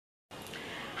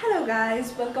Hello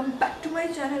guys, welcome back to my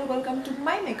channel, welcome to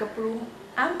my makeup room.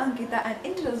 I'm Ankita and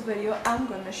in today's video I'm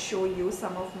gonna show you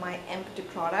some of my empty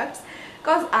products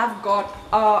because I've got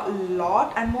a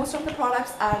lot and most of the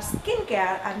products are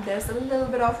skincare and there's a little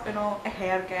bit of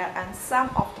hair care and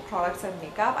some of the products are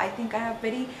makeup. I think I have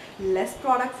very less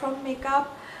product from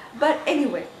makeup, but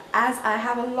anyway, as I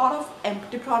have a lot of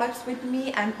empty products with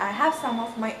me and I have some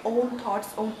of my own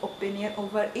thoughts, own opinion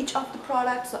over each of the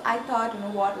products, so I thought,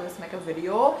 let's make a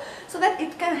video so that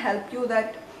it can help you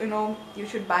that you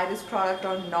should buy this product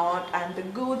or not, and the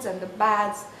goods and the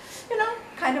bads,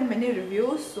 kind of mini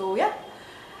reviews. So yeah,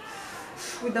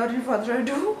 without any further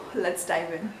ado, let's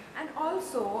dive in. And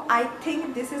also, I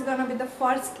think this is gonna be the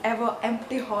first ever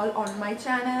empty haul on my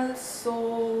channel,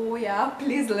 so yeah,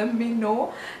 please let me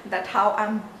know that how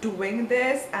I'm doing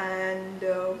this, and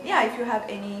yeah, if you have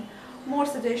any more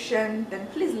suggestion then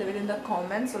please leave it in the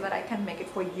comments so that I can make it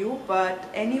for you. But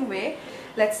anyway,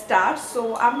 let's start.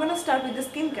 So I'm gonna start with the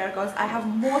skincare because I have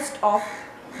most of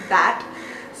that.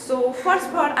 So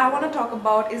first part I want to talk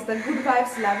about is the Good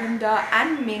Vibes Lavender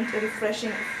and Mint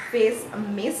Refreshing Face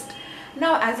Mist.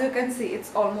 Now as you can see,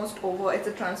 it's almost over. It's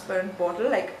a transparent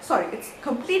bottle, it's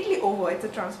completely over. It's a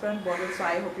transparent bottle, so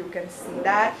I hope you can see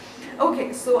that.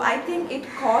 Okay, so I think it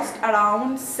cost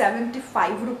around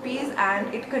 75 rupees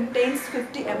and it contains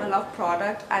 50 ml of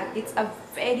product, and it's a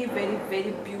very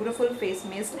beautiful face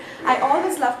mist. I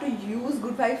always love to use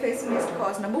Good Vibe face mist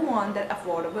because number one, they're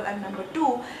affordable, and number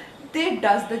two, they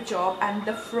does the job, and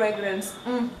the fragrance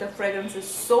is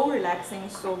so relaxing,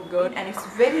 so good, and it's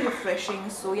very refreshing.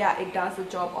 So yeah, it does the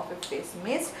job of a face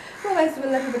mist, provides a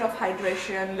little bit of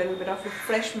hydration, a little bit of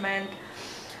refreshment.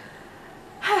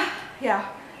 Yeah,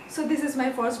 so this is my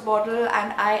first bottle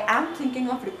and I am thinking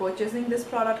of repurchasing this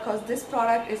product because this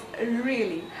product is a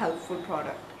really helpful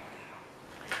product.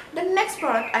 The next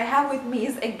product I have with me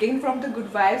is again from the Good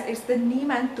Vibes. It's the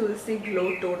Neem and Tulsi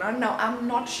Glow Toner. Now I'm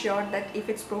not sure that if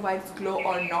it provides glow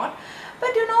or not, but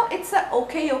it's a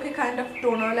okay kind of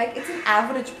toner. Like, it's an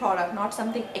average product, not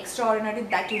something extraordinary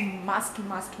that you must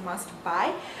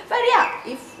buy. But yeah,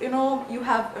 if you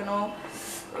have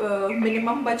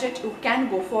minimum budget, you can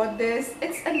go for this.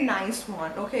 It's a nice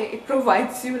one. Okay, it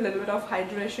provides you a little bit of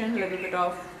hydration, a little bit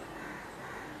of,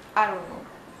 I don't know,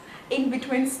 in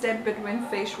between step between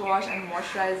face wash and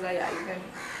moisturizer. Yeah, you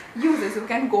can use this, you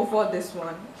can go for this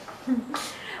one.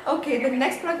 Okay, the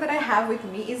next product that I have with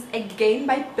me is again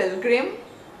by Pilgrim.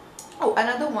 Oh,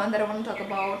 another one that I want to talk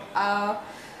about.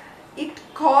 It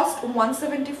cost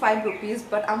 175 rupees,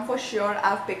 but I'm for sure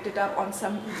I've picked it up on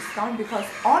some discount because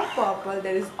on Purple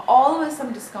there is always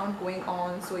some discount going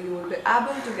on, so you will be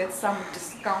able to get some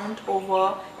discount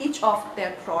over each of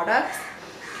their products.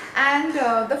 And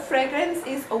the fragrance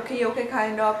is okay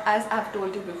kind of, as I've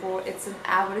told you before, it's an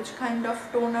average kind of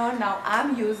toner. Now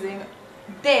I'm using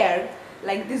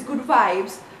this Good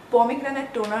Vibes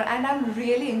pomegranate toner and I'm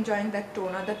really enjoying that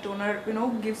toner. The toner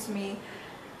gives me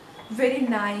very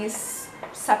nice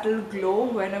subtle glow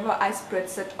whenever I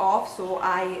spritz it off, so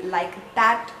I like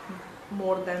that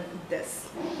more than this.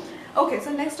 Okay,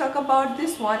 so next talk about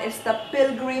this one. It's the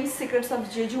Pilgrim Secrets of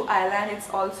Jeju Island. It's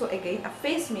also again a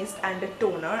face mist and a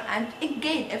toner, and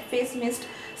again a face mist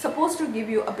supposed to give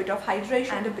you a bit of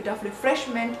hydration and a bit of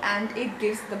refreshment, and it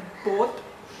gives the both.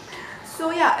 So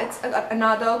yeah, it's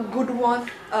another good one.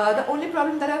 The only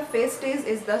problem that I've faced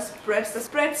is the spreads. The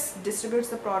spreads distributes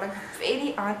the product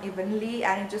very unevenly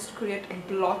and it just creates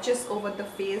blotches over the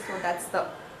face, so that's the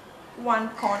one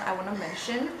con I want to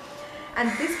mention. And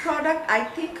this product I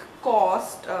think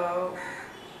cost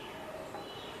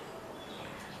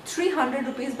 300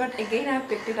 rupees, but again I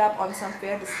picked it up on some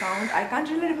fair discount. I can't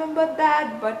really remember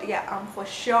that, but yeah, I'm for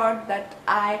sure that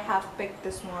I have picked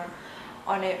this one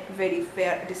on a very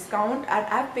fair discount, and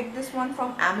I've picked this one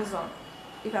from Amazon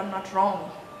if I'm not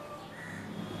wrong.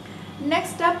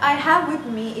 Next up I have with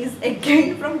me is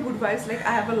again from Good Vibes. Like,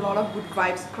 I have a lot of Good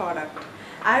Vibes product.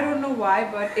 I don't know why,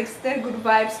 but it's their Good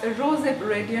Vibes Rosehip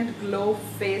Radiant Glow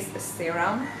Face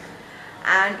Serum,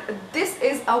 and this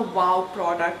is a wow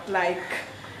product. Like,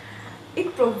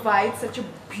 it provides such a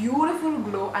beautiful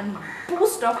glow and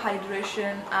boost of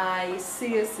hydration. I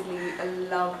seriously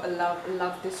love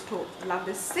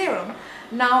this serum.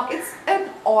 Now it's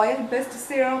an oil based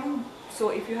serum, so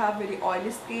if you have very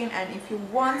oily skin and if you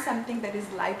want something that is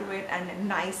lightweight and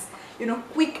nice,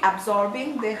 quick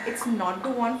absorbing, then it's not the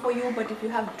one for you. But if you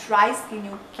have dry skin,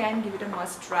 you can give it a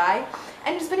must try,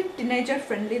 and it's very teenager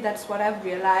friendly. That's what I've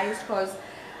realized, because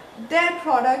their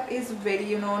product is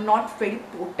very not very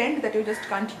potent that you just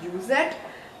can't use it.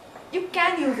 you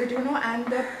can use it, you know, and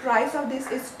the price of this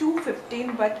is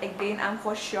 $2.15, but again I'm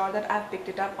for sure that I've picked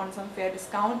it up on some fair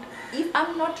discount. If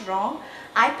I'm not wrong,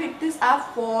 I picked this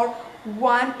up for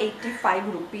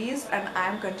 185 rupees and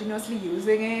I'm continuously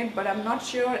using it, but I'm not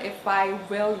sure if I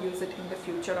will use it in the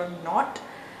future or not.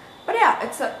 But yeah,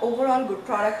 it's an overall good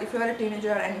product if you are a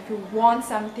teenager and if you want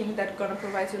something that's gonna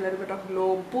provide you a little bit of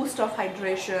glow, boost of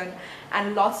hydration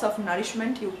and lots of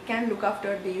nourishment. You can look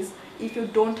after these if you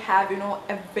don't have, you know,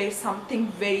 something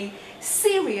very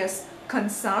serious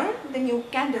concern, then you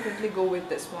can definitely go with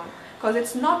this one, because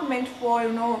it's not meant for,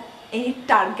 you know, any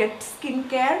target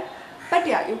skincare, but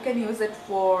yeah, you can use it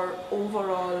for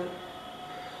overall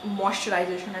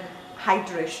moisturization and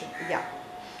hydration. Yeah.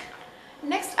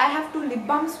 Next, I have two lip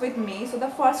balms with me. So the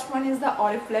first one is the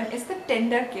Oriflame. It's the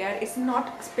Tender Care. It's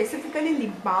not specifically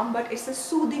lip balm, but it's a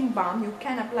soothing balm. You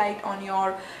can apply it on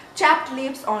your chapped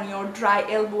lips, on your dry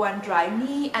elbow and dry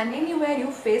knee, and anywhere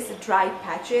you face dry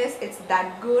patches. It's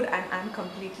that good, and I'm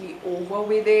completely over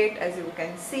with it, as you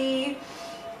can see.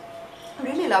 I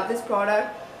really love this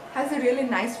product. Has a really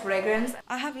nice fragrance.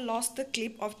 I have lost the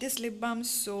clip of this lip balm,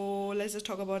 so let's just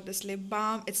talk about this lip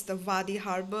balm. It's the Wadi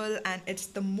Herbal and it's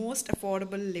the most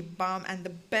affordable lip balm and the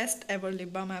best ever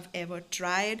lip balm I've ever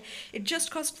tried. It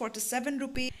just costs 47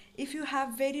 rupees. If you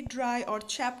have very dry or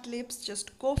chapped lips,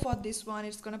 just go for this one.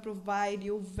 It's gonna provide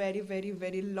you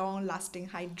very long lasting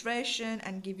hydration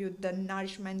and give you the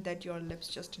nourishment that your lips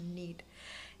just need.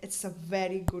 It's a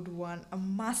very good one, a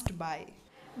must buy.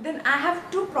 Then I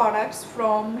have two products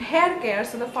from HAIRCARE.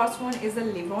 So the first one is a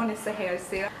leave-on. It's a hair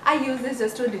serum. I use this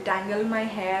just to detangle my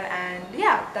hair, and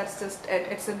yeah, that's just it.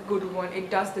 It's a good one. It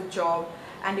does the job,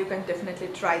 and you can definitely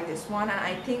try this one. And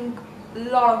I think a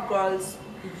lot of girls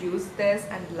use this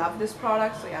and love this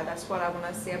product. So yeah, that's what I want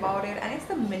to say about it. And it's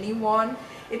the mini one.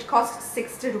 It costs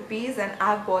 60 rupees and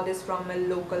I've bought this from a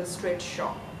local street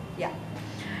shop. Yeah.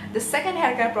 The second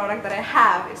hair care product that I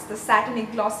have is the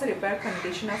Satinic Glossy Repair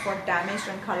Conditioner for damaged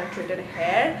and color treated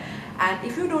hair. And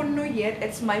if you don't know yet,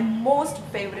 it's my most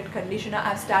favorite conditioner.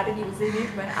 I started using it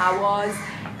when I was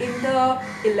in the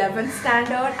 11th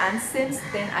standard, and since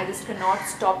then I just cannot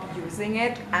stop using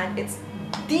it, and it's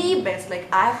the best. Like,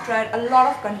 I've tried a lot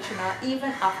of conditioner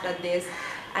even after this,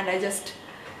 and I just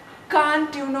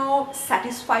can't, you know,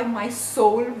 satisfy my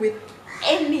soul with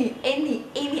any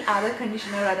other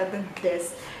conditioner rather than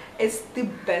this. It's the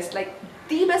best, like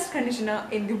the best conditioner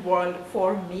in the world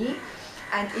for me.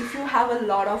 And if you have a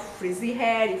lot of frizzy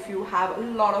hair, if you have a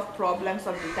lot of problems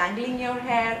of detangling your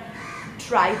hair,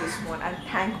 try this one and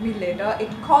thank me later. It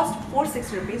cost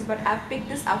 460 rupees, but I picked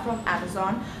this up from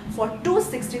Amazon for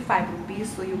 265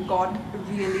 rupees, so you got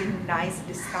really nice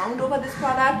discount over this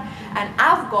product. And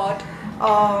I've got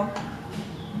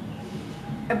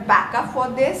a backup for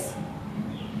this.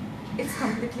 It's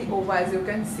completely over, as you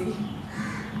can see.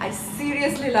 I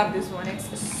seriously love this one.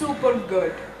 It's super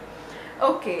good.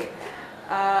 Okay,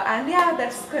 and yeah,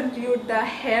 that's conclude the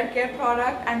hair care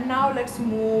product. And now let's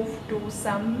move to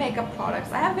some makeup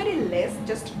products. I have very less,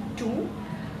 just two,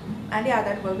 and yeah,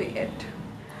 that will be it.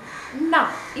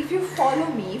 Now, if you follow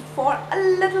me for a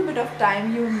little bit of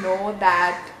time, you know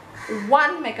that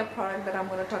one makeup product that I'm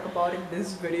going to talk about in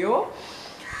this video.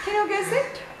 Can you guess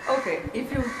it? Okay,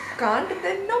 if you can't,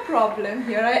 then no problem,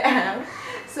 here I am.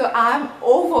 So I'm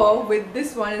over with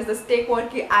this one. Is the Stay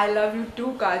Quirky I Love You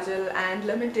Too Kajal, and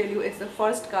let me tell you, it's the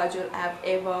first kajal I've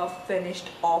ever finished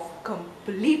off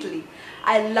completely.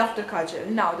 I love the kajal.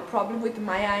 Now the problem with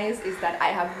my eyes is that I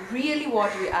have really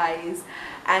watery eyes,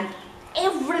 and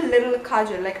every little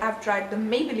kajal, like I've tried the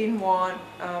Maybelline one,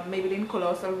 Maybelline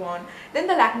Colossal one, then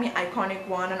the Lakme Iconic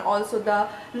one, and also the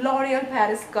L'Oreal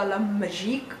Paris Color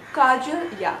Magique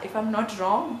kajal. Yeah, if I'm not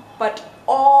wrong, but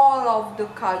all of the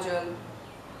kajal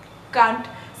can't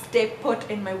stay put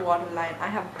in my waterline. I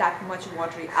have that much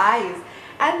watery eyes.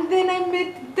 And then I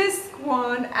met this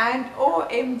one, and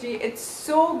OMG, it's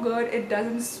so good. It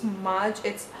doesn't smudge.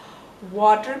 It's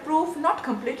waterproof, not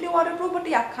completely waterproof, but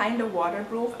yeah, kind of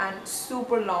waterproof, and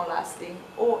super long lasting.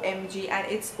 OMG, and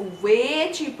it's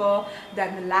way cheaper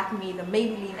than the Lakme, the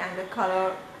Maybelline, and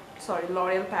the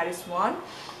L'Oreal Paris one.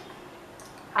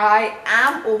 I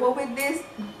am over with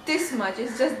this much.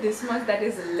 It's just this much that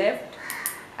is left,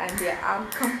 and yeah, I'm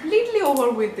completely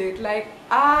over with it. Like,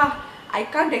 I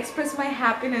can't express my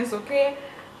happiness. Okay,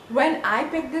 when I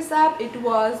picked this up, it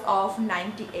was of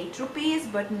 98 rupees,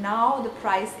 but now the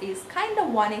price is kind of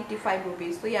 185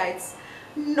 rupees. So yeah, it's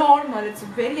normal, it's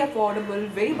very affordable,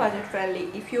 very budget friendly.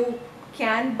 If you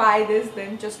can buy this,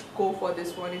 then just go for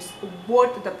this one. It's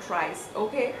worth the price.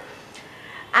 Okay.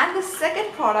 And the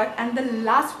second product and the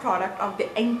last product of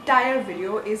the entire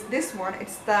video is this one.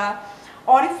 It's the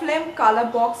Oriflame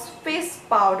Color Box Face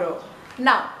Powder.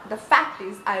 Now the fact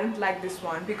is I don't like this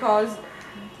one because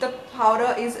the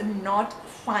powder is not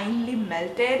finely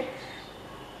melted.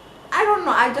 I don't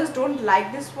know, I just don't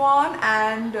like this one,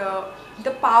 and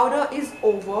the powder is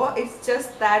over. It's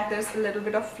just that there's a little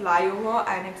bit of flyover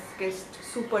and it gets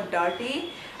super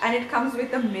dirty, and it comes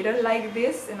with a mirror like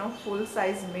this, you know, full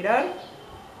size mirror.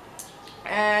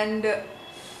 And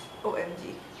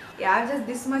OMG, yeah, I have just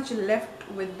this much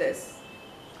left with this.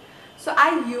 So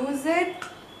I use it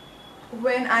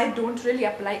when I don't really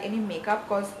apply any makeup,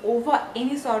 because over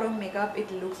any sort of makeup it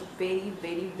looks very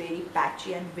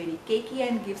patchy and very cakey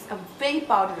and gives a very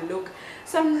powdery look.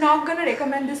 So I'm not gonna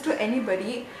recommend this to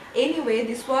anybody. Anyway,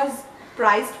 this was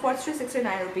priced for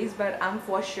 369 rupees, but I'm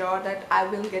for sure that I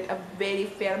will get a very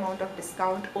fair amount of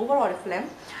discount over Oriflame,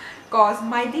 because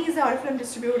my D is an Oriflame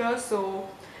distributor. So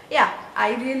yeah,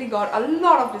 I really got a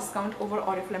lot of discount over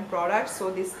Oriflame products.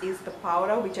 So this is the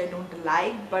powder which I don't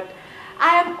like, but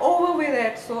I am over with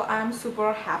it, so I'm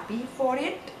super happy for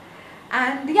it.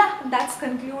 And yeah, that's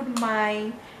conclude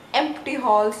my empty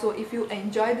haul. So if you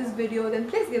enjoyed this video, then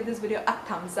please give this video a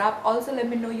thumbs up. Also let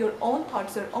me know your own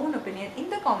thoughts or own opinion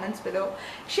in the comments below.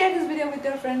 Share this video with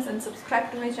your friends and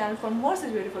subscribe to my channel for more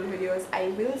such beautiful videos. I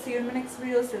will see you in my next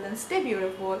video. Till then, stay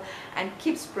beautiful and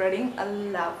keep spreading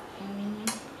love.